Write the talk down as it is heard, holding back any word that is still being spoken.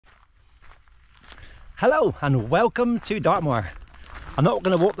Hello and welcome to Dartmoor. I'm not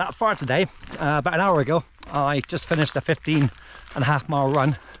going to walk that far today. About an hour ago I just finished a 15.5 mile run.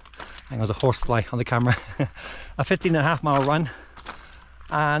 I think there's a horsefly on the camera. A 15.5 mile run,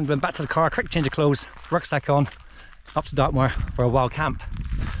 and went back to the car, quick change of clothes, rucksack on, up to Dartmoor for a wild camp.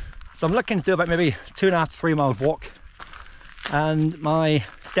 So I'm looking to do about maybe 2.5 to 3 mile walk, and my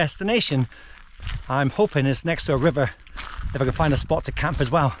destination I'm hoping is next to a river if I can find a spot to camp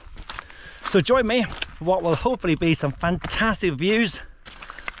as well. So join me for what will hopefully be some fantastic views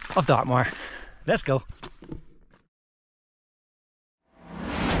of Dartmoor. Let's go.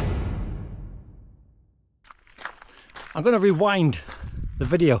 I'm going to rewind the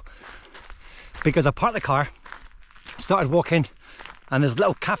video because I parked the car, started walking, and there's a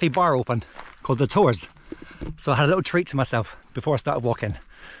little cafe bar open called the Tours. So I had a little treat to myself before I started walking.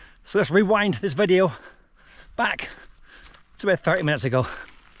 So let's rewind this video back to about 30 minutes ago.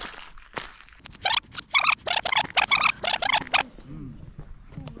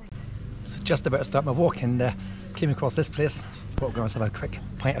 Just about to start my walk and came across this place. Thought we're going to have a quick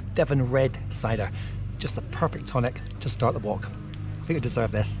pint of Devon red cider. Just a perfect tonic to start the walk. I think I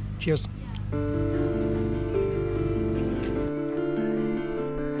deserve this. Cheers.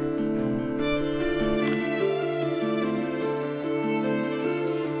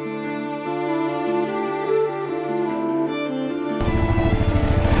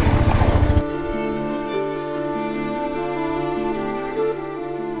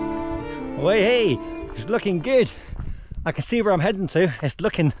 Hey, it's looking good. I can see where I'm heading to. It's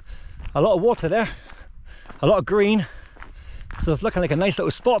looking a lot of water there, a lot of green, so it's looking like a nice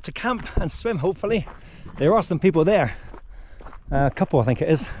little spot to camp and swim. Hopefully there are some people there, a couple I think it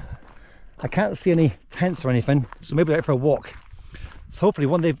is. I can't see any tents or anything, so maybe they're out for a walk. So hopefully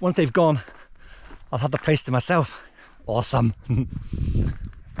once they've gone, I'll have the place to myself. Awesome.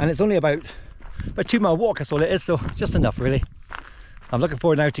 And it's only about 2 mile walk, that's all it is, so just enough really. I'm looking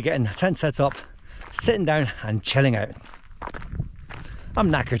forward now to getting a tent set up, sitting down and chilling out. I'm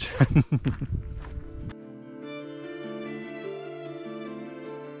knackered.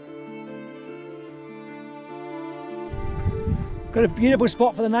 Got a beautiful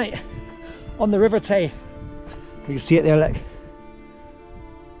spot for the night on the River Tay. You can see it there, look.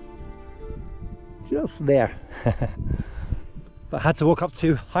 Just there. But I had to walk up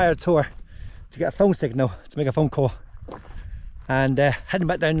to higher Tor to get a phone signal to make a phone call. And heading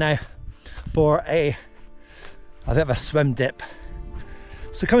back down now for a bit of a swim dip.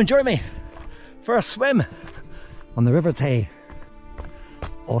 So come and join me for a swim on the River Tay.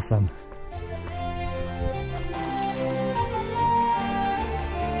 Awesome.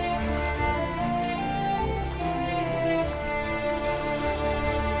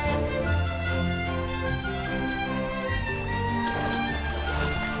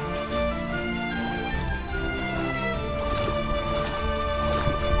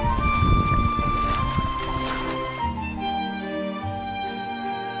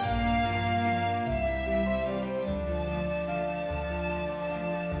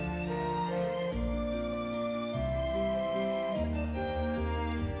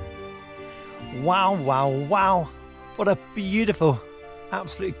 Wow, wow, wow. What a beautiful,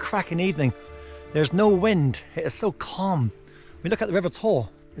 absolutely cracking evening. There's no wind. It is so calm. We look at the River Tay,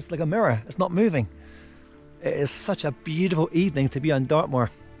 it's like a mirror. It's not moving. It is such a beautiful evening to be on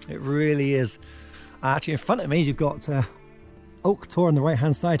Dartmoor. It really is. Actually in front of me you've got Oak Tor on the right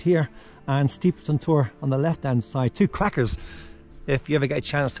hand side here and Steepleton Tor on the left hand side. Two crackers if you ever get a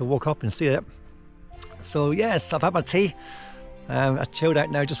chance to walk up and see it. So yes, I've had my tea. I chilled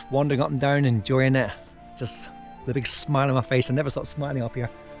out now, just wandering up and down, enjoying it. Just with a big smile on my face. I never stop smiling up here.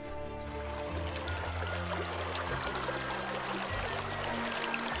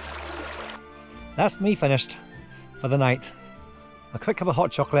 That's me finished for the night. A quick cup of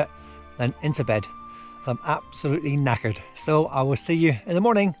hot chocolate, then into bed. I'm absolutely knackered. So I will see you in the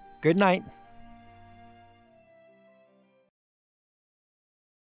morning. Good night.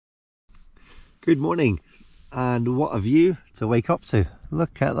 Good morning. And what a view to wake up to.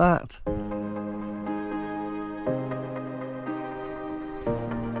 Look at that.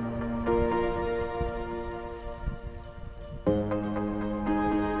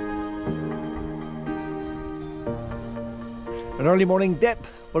 An early morning dip.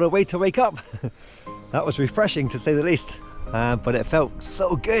 What a way to wake up. That was refreshing to say the least. But it felt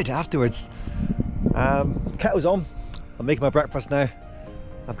so good afterwards. Kettle's on. I'm making my breakfast now.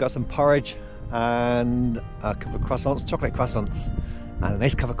 I've got some porridge and a couple of croissants, chocolate croissants, and a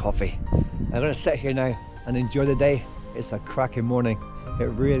nice cup of coffee. I'm going to sit here now and enjoy the day. It's a cracking morning. It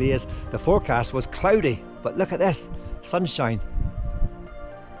really is. The forecast was cloudy, but look at this, sunshine.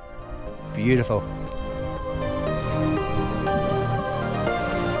 Beautiful.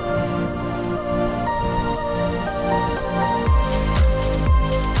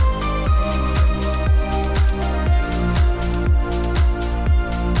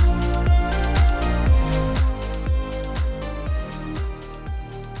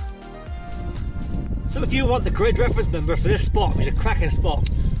 if you want the grid reference number for this spot, which is a cracking spot,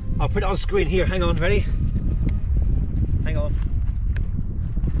 I'll put it on screen here. Hang on, ready? Hang on.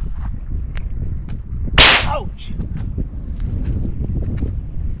 Ouch!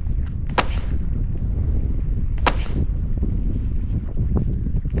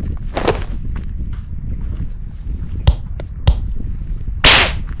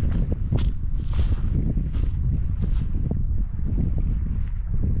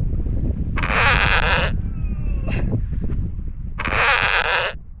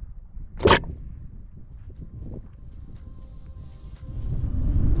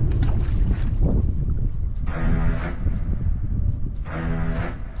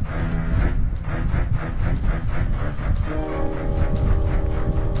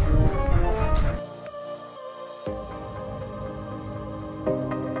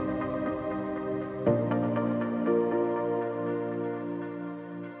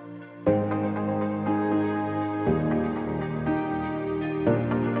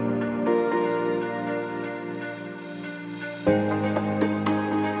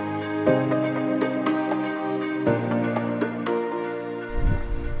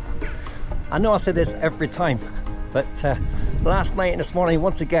 I know I say this every time, but last night and this morning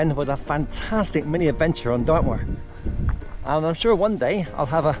once again was a fantastic mini adventure on Dartmoor. And I'm sure one day I'll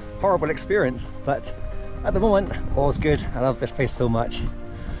have a horrible experience, but at the moment all's good. I love this place so much.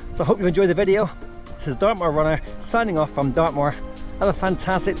 So I hope you enjoyed the video. This is Dartmoor Runner signing off from Dartmoor. Have a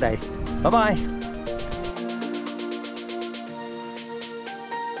fantastic day. Bye bye.